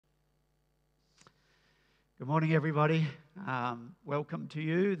Good morning, everybody. Welcome to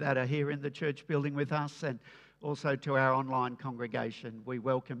you that are here in the church building with us, and also to our online congregation. We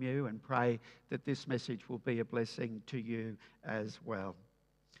welcome you and pray that this message will be a blessing to you as well.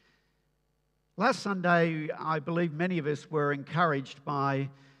 Last Sunday, I believe many of us were encouraged by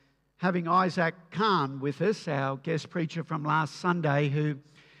having Isaac Khan with us, our guest preacher from last Sunday, who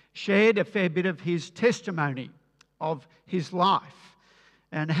shared a fair bit of his testimony of his life.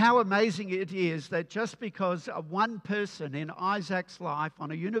 And how amazing it is that just because one person in Isaac's life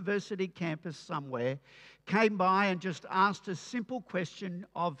on a university campus somewhere came by and just asked a simple question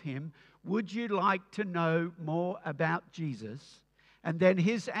of him, would you like to know more about Jesus? And then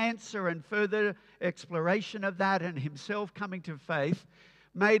his answer and further exploration of that and himself coming to faith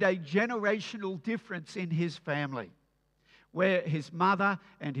made a generational difference in his family, where his mother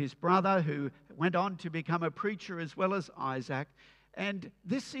and his brother, who went on to become a preacher as well as Isaac. And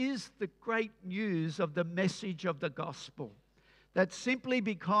this is the great news of the message of the gospel, that simply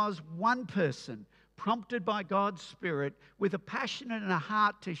because one person, prompted by God's Spirit, with a passion and a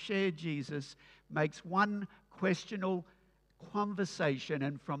heart to share Jesus, makes one questionable conversation,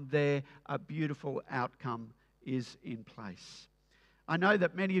 and from there a beautiful outcome is in place. I know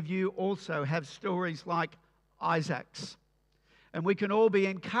that many of you also have stories like Isaac's, and we can all be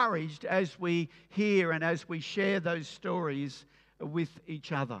encouraged as we hear and as we share those stories with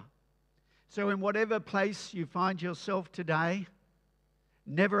each other. So in whatever place you find yourself today,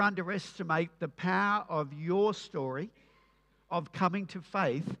 never underestimate the power of your story of coming to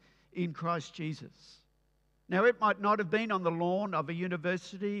faith in Christ Jesus. Now, it might not have been on the lawn of a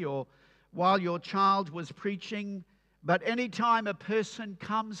university or while your child was preaching, but any time a person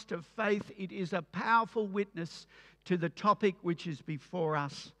comes to faith, it is a powerful witness to the topic which is before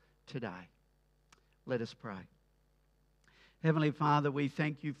us today. Let us pray. Heavenly Father, we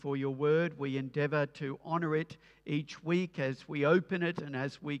thank you for your word. We endeavour to honour it each week as we open it and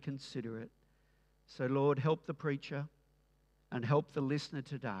as we consider it. So, Lord, help the preacher and help the listener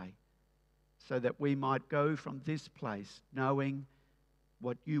today so that we might go from this place knowing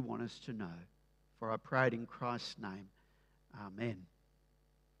what you want us to know. For I pray it in Christ's name. Amen.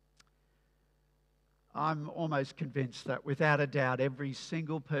 I'm almost convinced that without a doubt every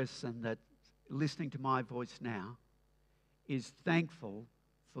single person that's listening to my voice now is thankful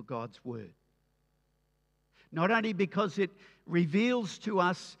for God's word. Not only because it reveals to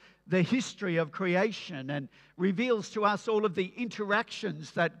us the history of creation and reveals to us all of the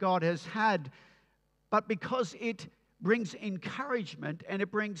interactions that God has had, but because it brings encouragement and it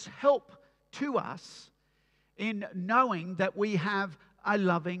brings help to us in knowing that we have a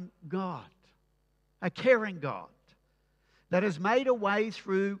loving God, a caring God, that has made a way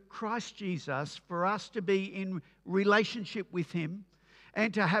through Christ Jesus for us to be in relationship with Him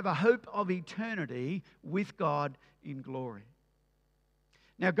and to have a hope of eternity with God in glory.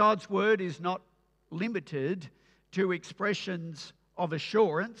 Now, God's word is not limited to expressions of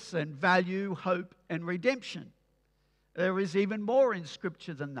assurance and value, hope and redemption. There is even more in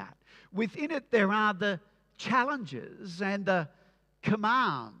Scripture than that. Within it, there are the challenges and the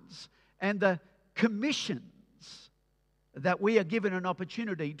commands and the commissions that we are given an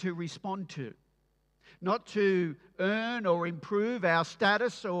opportunity to respond to. Not to earn or improve our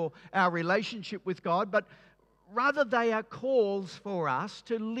status or our relationship with God, but rather they are calls for us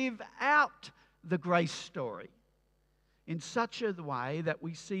to live out the grace story in such a way that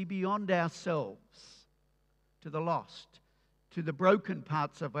we see beyond ourselves to the lost, to the broken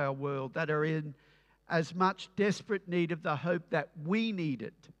parts of our world that are in as much desperate need of the hope that we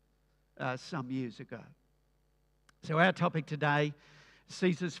needed some years ago. So our topic today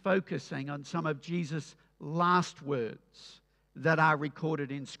sees us focusing on some of Jesus' last words that are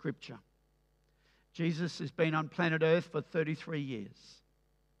recorded in Scripture. Jesus has been on planet Earth for 33 years.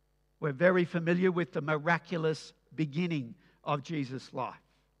 We're very familiar with the miraculous beginning of Jesus' life.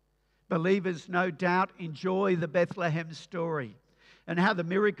 Believers no doubt enjoy the Bethlehem story and how the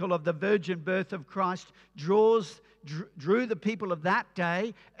miracle of the virgin birth of Christ drew the people of that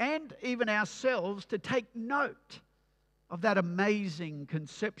day and even ourselves to take note of that amazing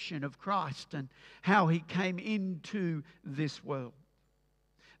conception of Christ and how He came into this world.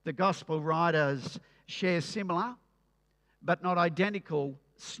 The gospel writers share similar but not identical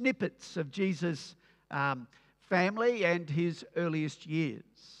snippets of Jesus' family and His earliest years.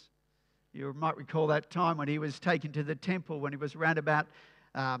 You might recall that time when He was taken to the temple when He was around about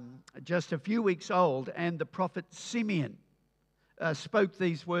just a few weeks old, and the prophet Simeon spoke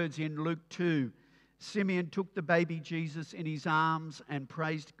these words in Luke 2. Simeon took the baby Jesus in his arms and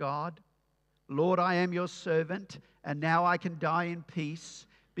praised God. Lord, I am your servant, and now I can die in peace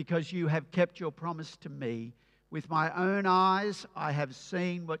because you have kept your promise to me. With my own eyes, I have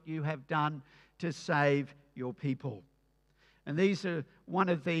seen what you have done to save your people." And these are one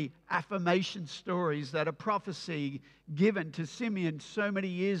of the affirmation stories that a prophecy given to Simeon so many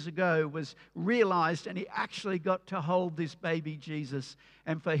years ago was realized, and he actually got to hold this baby Jesus.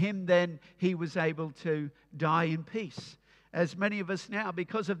 And for him then, he was able to die in peace. As many of us now,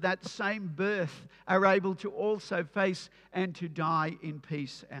 because of that same birth, are able to also face and to die in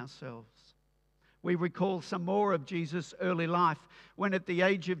peace ourselves. We recall some more of Jesus' early life when at the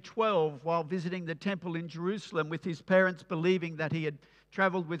age of 12, while visiting the temple in Jerusalem with his parents believing that he had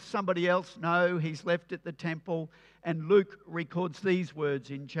traveled with somebody else, no, he's left at the temple. And Luke records these words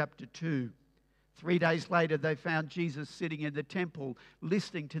in chapter 2. 3 days later, they found Jesus sitting in the temple,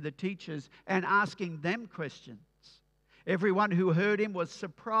 listening to the teachers and asking them questions. Everyone who heard him was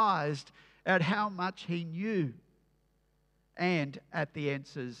surprised at how much he knew and at the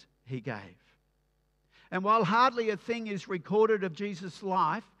answers he gave. And while hardly a thing is recorded of Jesus'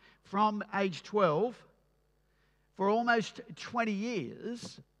 life from age 12, for almost 20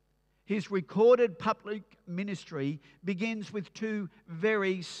 years, his recorded public ministry begins with two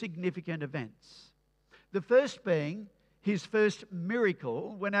very significant events. The first being his first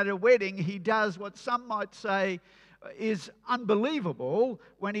miracle, when at a wedding he does what some might say is unbelievable,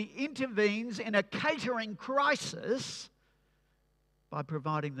 when he intervenes in a catering crisis by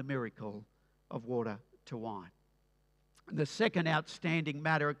providing the miracle of water to wine. And the second outstanding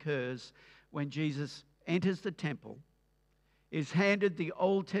matter occurs when Jesus enters the temple, is handed the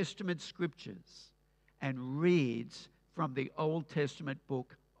Old Testament scriptures, and reads from the Old Testament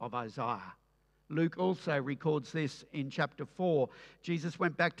book of Isaiah. Luke also records this in chapter 4. Jesus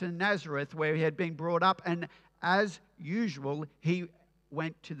went back to Nazareth where he had been brought up, and as usual, he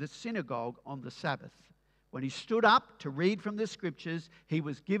went to the synagogue on the Sabbath. When he stood up to read from the scriptures, he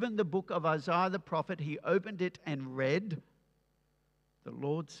was given the book of Isaiah the prophet. He opened it and read, "The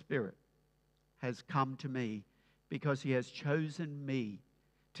Lord's Spirit has come to me because he has chosen me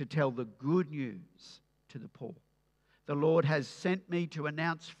to tell the good news to the poor. The Lord has sent me to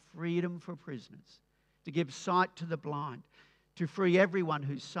announce freedom for prisoners, to give sight to the blind, to free everyone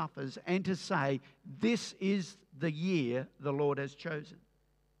who suffers, and to say, this is the year the Lord has chosen."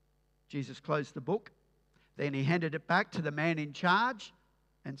 Jesus closed the book. Then he handed it back to the man in charge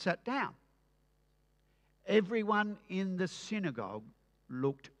and sat down. Everyone in the synagogue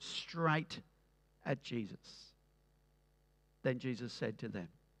looked straight at Jesus. Then Jesus said to them,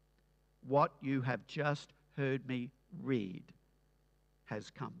 "What you have just heard me read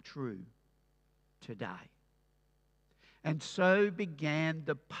has come true today." And so began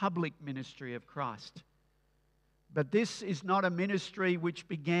the public ministry of Christ. But this is not a ministry which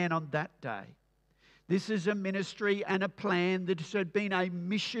began on that day. This is a ministry and a plan that has been a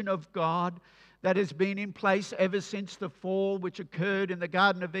mission of God that has been in place ever since the fall, which occurred in the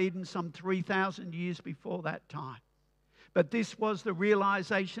Garden of Eden some 3,000 years before that time. But this was the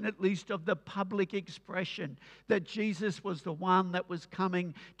realization, at least of the public expression, that Jesus was the one that was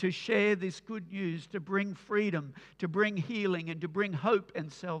coming to share this good news, to bring freedom, to bring healing, and to bring hope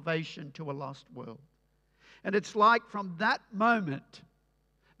and salvation to a lost world. And it's like from that moment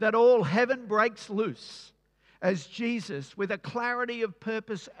that all heaven breaks loose as Jesus, with a clarity of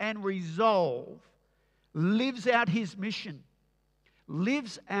purpose and resolve, lives out his mission,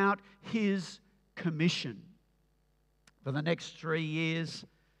 lives out his commission. For the next 3 years,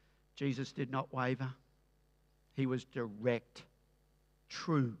 Jesus did not waver. He was direct,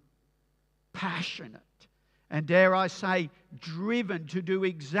 true, passionate, and dare I say, driven to do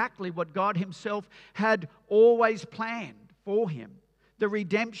exactly what God himself had always planned for him. The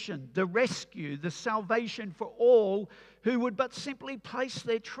redemption, the rescue, the salvation for all who would but simply place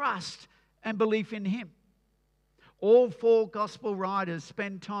their trust and belief in him. All 4 gospel writers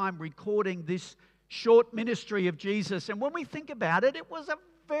spend time recording this short ministry of Jesus. And when we think about it, it was a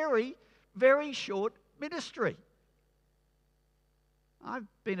very, very short ministry. I've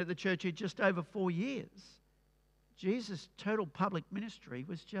been at the church here just over 4 years. Jesus' total public ministry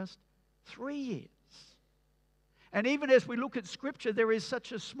was just 3 years. And even as we look at Scripture, there is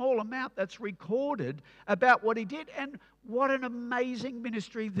such a small amount that's recorded about what he did. And what an amazing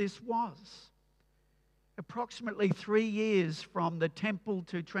ministry this was. Approximately 3 years from the temple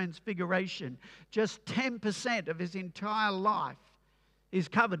to transfiguration, just 10% of his entire life is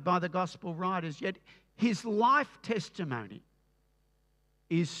covered by the gospel writers. Yet his life testimony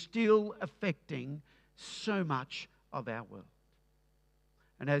is still affecting so much of our world.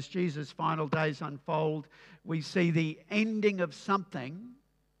 And as Jesus' final days unfold, we see the ending of something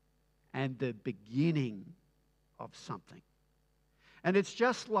and the beginning of something. And it's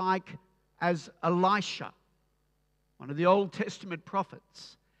just like as Elisha, one of the Old Testament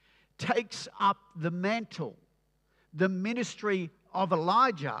prophets, takes up the mantle, the ministry of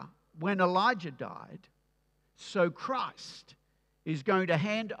Elijah when Elijah died, so Christ is going to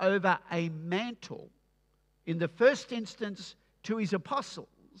hand over a mantle in the first instance to his apostles,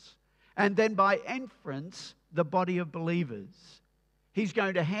 and then by inference, the body of believers. He's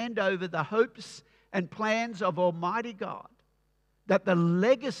going to hand over the hopes and plans of Almighty God, that the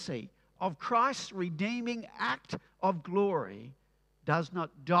legacy of Christ's redeeming act of glory does not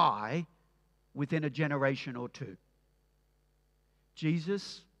die within a generation or two.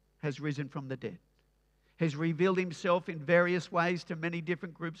 Jesus has risen from the dead, has revealed himself in various ways to many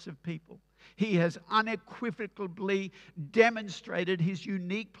different groups of people. He has unequivocally demonstrated his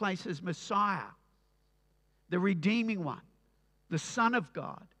unique place as Messiah, the redeeming one, the Son of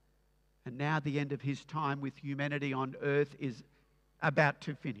God. And now the end of his time with humanity on earth is about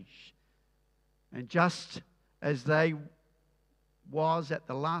to finish. And just as there was at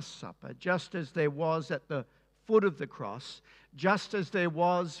the Last Supper, just as there was at the foot of the cross, just as there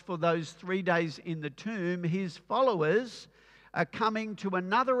was for those 3 days in the tomb, his followers are coming to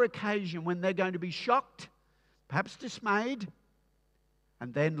another occasion when they're going to be shocked, perhaps dismayed,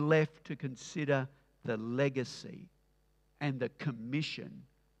 and then left to consider the legacy and the commission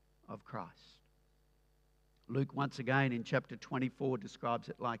of Christ. Luke, once again in chapter 24, describes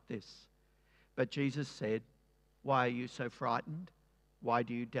it like this. But Jesus said, "Why are you so frightened? Why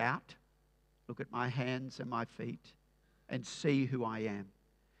do you doubt? Look at my hands and my feet and see who I am.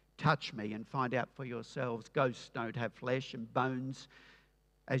 Touch me and find out for yourselves. Ghosts don't have flesh and bones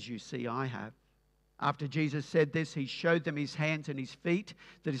as you see I have." After Jesus said this, he showed them his hands and his feet.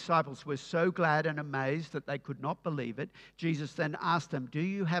 The disciples were so glad and amazed that they could not believe it. Jesus then asked them, "Do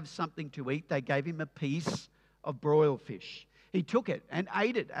you have something to eat?" They gave him a piece of broiled fish. He took it and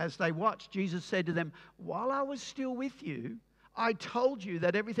ate it as they watched. Jesus said to them, "While I was still with you, I told you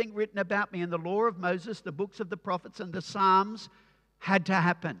that everything written about me in the law of Moses, the books of the prophets, and the Psalms had to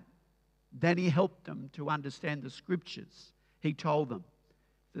happen." Then he helped them to understand the scriptures. He told them,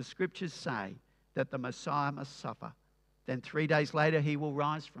 "The scriptures say that the Messiah must suffer. Then 3 days later he will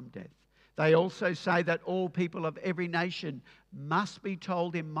rise from death. They also say that all people of every nation must be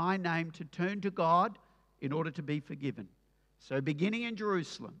told in my name to turn to God in order to be forgiven. So beginning in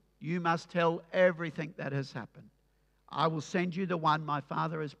Jerusalem, you must tell everything that has happened. I will send you the one my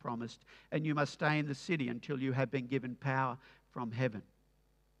Father has promised, and you must stay in the city until you have been given power from heaven."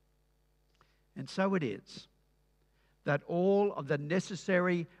 And so it is that all of the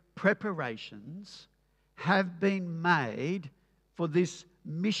necessary preparations have been made for this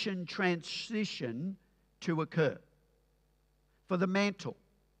mission transition to occur. For the mantle,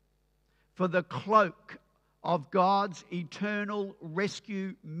 for the cloak of God's eternal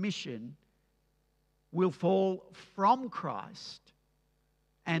rescue mission will fall from Christ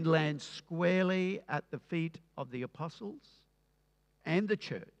and land squarely at the feet of the apostles and the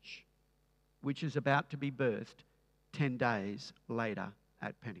church, which is about to be birthed 10 days later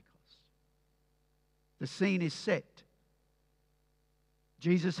at Pentecost. The scene is set.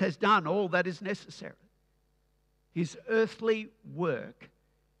 Jesus has done all that is necessary. His earthly work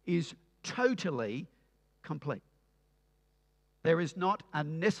is totally complete. There is not a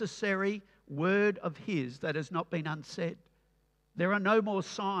necessary word of his that has not been unsaid. There are no more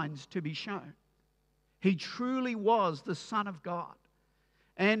signs to be shown. He truly was the Son of God.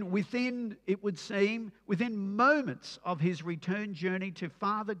 And within, it would seem, within moments of his return journey to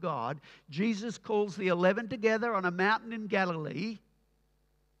Father God, Jesus calls the 11 together on a mountain in Galilee,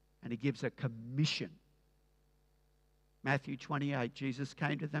 and he gives a commission. Matthew 28, Jesus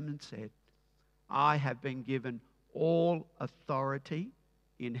came to them and said, "I have been given all authority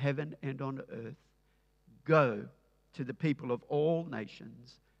in heaven and on earth. Go to the people of all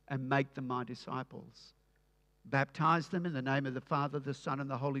nations and make them my disciples. Baptize them in the name of the Father, the Son, and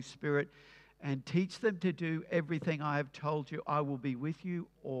the Holy Spirit, and teach them to do everything I have told you. I will be with you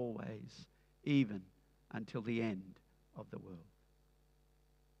always, even until the end of the world."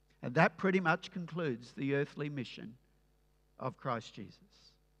 And that pretty much concludes the earthly mission of Christ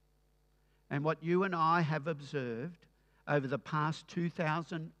Jesus. And what you and I have observed over the past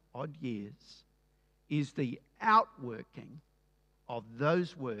 2,000 odd years is the outworking of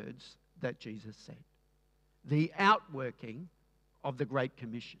those words that Jesus said. The outworking of the Great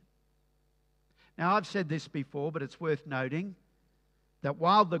Commission. Now, I've said this before, but it's worth noting that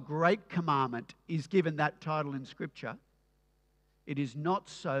while the Great Commandment is given that title in Scripture, it is not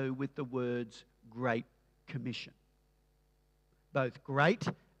so with the words Great Commission. Both great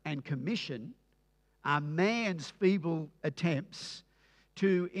and commission are man's feeble attempts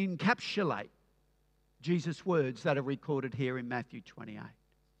to encapsulate Jesus' words that are recorded here in Matthew 28.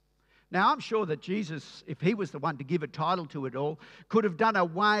 Now, I'm sure that Jesus, if he was the one to give a title to it all, could have done a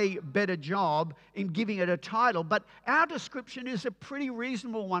way better job in giving it a title, but our description is a pretty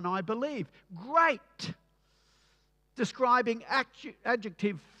reasonable one, I believe. Great. Describing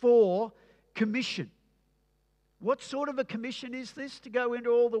adjective for commission. What sort of a commission is this to go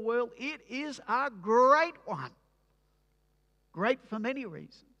into all the world? It is a great one. Great for many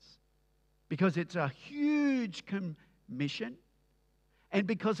reasons. Because it's a huge commission, and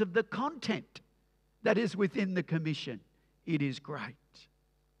because of the content that is within the commission, it is great.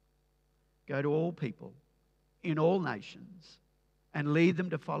 Go to all people in all nations and lead them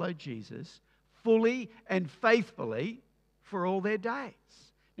to follow Jesus fully and faithfully for all their days.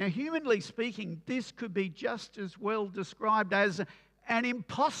 Now, humanly speaking, this could be just as well described as an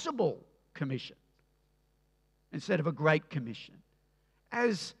impossible commission instead of a great commission,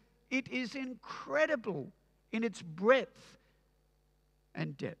 as it is incredible in its breadth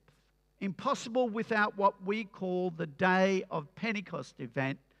and depth. Impossible without what we call the Day of Pentecost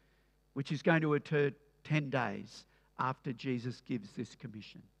event, which is going to occur 10 days after Jesus gives this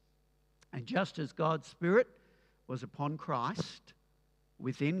commission. And just as God's Spirit was upon Christ,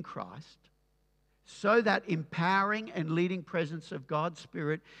 within Christ, so that empowering and leading presence of God's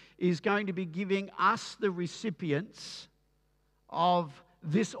Spirit is going to be giving us, the recipients of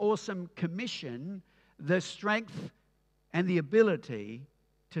this awesome commission, the strength and the ability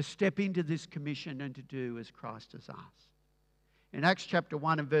to step into this commission and to do as Christ has asked. In Acts chapter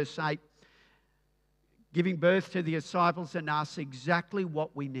 1 and verse 8, giving birth to the disciples and us exactly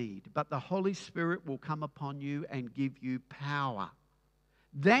what we need. But the Holy Spirit will come upon you and give you power.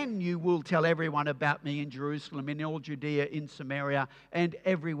 Then you will tell everyone about me in Jerusalem, in all Judea, in Samaria, and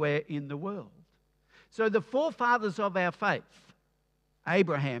everywhere in the world. So the forefathers of our faith,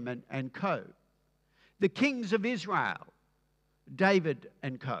 Abraham and co. The kings of Israel, David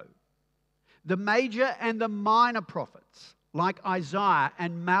and co. The major and the minor prophets, like Isaiah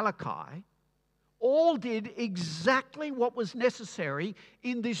and Malachi, all did exactly what was necessary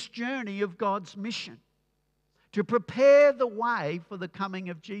in this journey of God's mission to prepare the way for the coming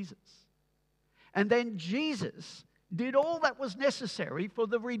of Jesus. And then Jesus did all that was necessary for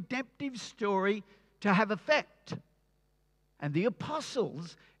the redemptive story to have effect. And the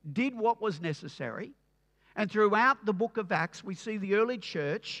apostles did what was necessary. And throughout the book of Acts, we see the early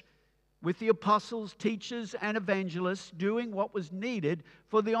church with the apostles, teachers, and evangelists doing what was needed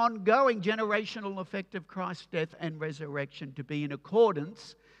for the ongoing generational effect of Christ's death and resurrection to be in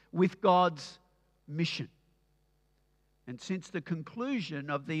accordance with God's mission. And since the conclusion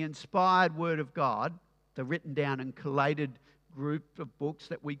of the inspired Word of God, the written down and collated group of books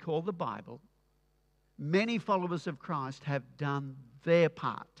that we call the Bible, many followers of Christ have done their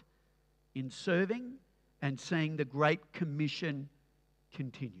part in serving and seeing the Great Commission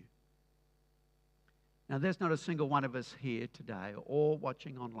continue. Now, there's not a single one of us here today or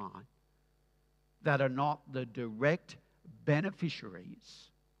watching online that are not the direct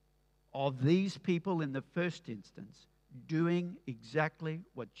beneficiaries of these people in the first instance doing exactly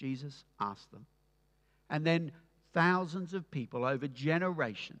what Jesus asked them. And then thousands of people over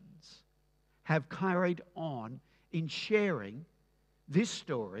generations have carried on in sharing this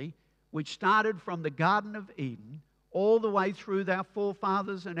story, which started from the Garden of Eden all the way through our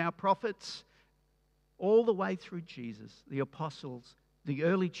forefathers and our prophets, all the way through Jesus, the apostles, the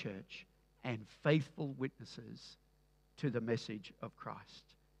early church, and faithful witnesses to the message of Christ.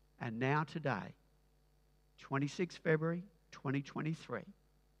 And now today, 26 February 2023,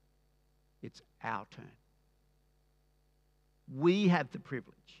 it's our turn. We have the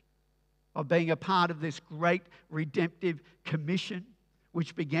privilege of being a part of this great redemptive commission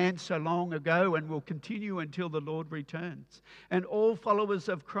which began so long ago and will continue until the Lord returns. And all followers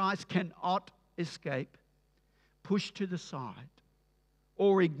of Christ cannot escape, push to the side,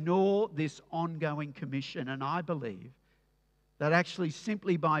 or ignore this ongoing commission. And I believe that actually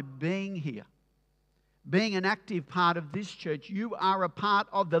simply by being here, being an active part of this church, you are a part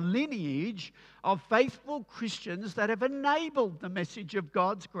of the lineage of faithful Christians that have enabled the message of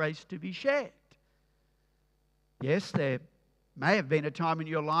God's grace to be shared. Yes, there may have been a time in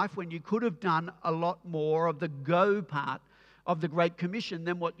your life when you could have done a lot more of the go part of the Great Commission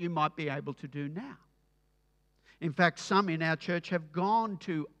than what you might be able to do now. In fact, some in our church have gone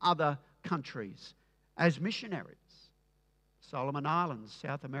to other countries as missionaries. Solomon Islands,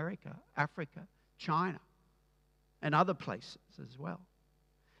 South America, Africa, China, and other places as well.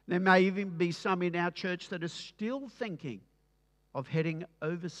 There may even be some in our church that are still thinking of heading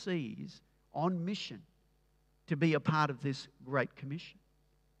overseas on mission to be a part of this Great Commission.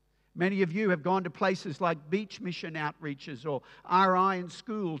 Many of you have gone to places like beach mission outreaches or RI in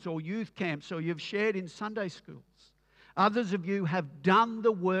schools or youth camps, or you've shared in Sunday schools. Others of you have done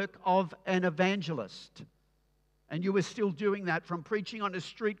the work of an evangelist, and you are still doing that, from preaching on a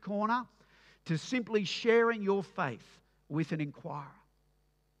street corner to simply sharing your faith with an inquirer.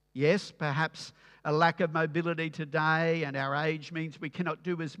 Yes, perhaps a lack of mobility today and our age means we cannot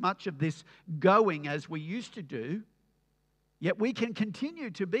do as much of this going as we used to do. Yet we can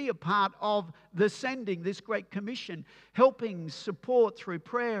continue to be a part of the sending, this Great Commission, helping support through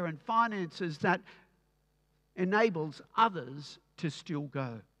prayer and finances that enables others to still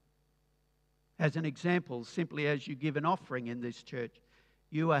go. As an example, simply as you give an offering in this church,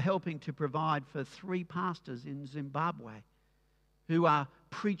 you are helping to provide for 3 pastors in Zimbabwe who are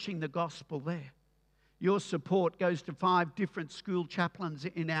preaching the gospel there. Your support goes to 5 different school chaplains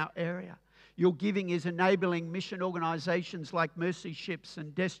in our area. Your giving is enabling mission organisations like Mercy Ships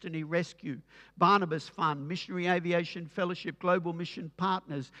and Destiny Rescue, Barnabas Fund, Missionary Aviation Fellowship, Global Mission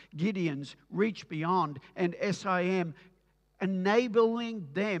Partners, Gideon's, Reach Beyond, and SIM, enabling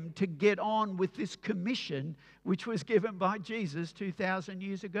them to get on with this commission which was given by Jesus 2,000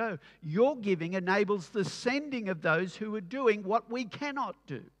 years ago. Your giving enables the sending of those who are doing what we cannot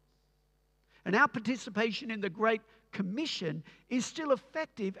do. And our participation in the Great Commission is still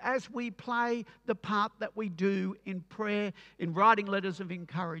effective as we play the part that we do in prayer, in writing letters of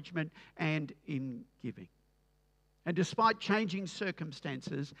encouragement, and in giving. And despite changing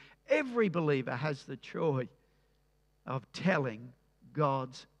circumstances, every believer has the joy of telling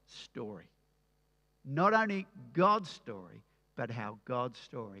God's story. Not only God's story, but how God's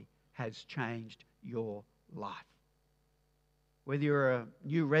story has changed your life. Whether you're a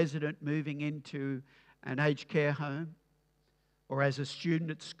new resident moving into an aged care home, or as a student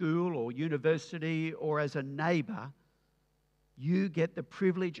at school or university, or as a neighbour, you get the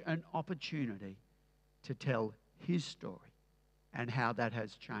privilege and opportunity to tell His story and how that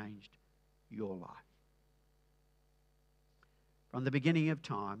has changed your life. From the beginning of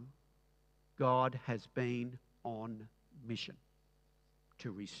time, God has been on mission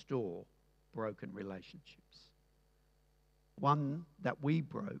to restore broken relationships. One that we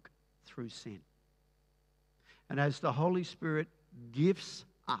broke through sin. And as the Holy Spirit gifts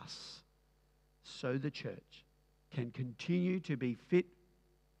us, so the church can continue to be fit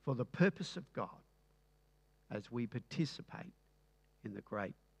for the purpose of God as we participate in the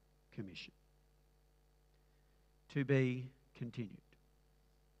Great Commission. To be continued.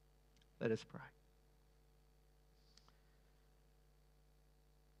 Let us pray.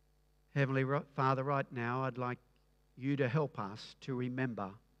 Heavenly Father, right now I'd like you to help us to remember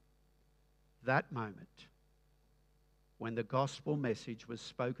that moment when the gospel message was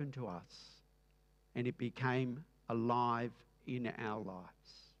spoken to us and it became alive in our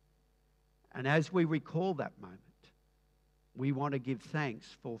lives. And as we recall that moment, we want to give thanks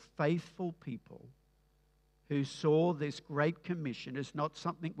for faithful people who saw this Great Commission as not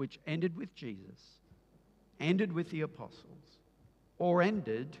something which ended with Jesus, ended with the apostles, or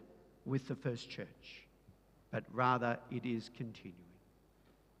ended with the first church, but rather it is continuing.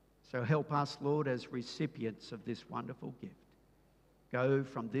 So help us, Lord, as recipients of this wonderful gift, go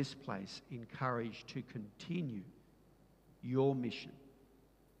from this place encouraged to continue your mission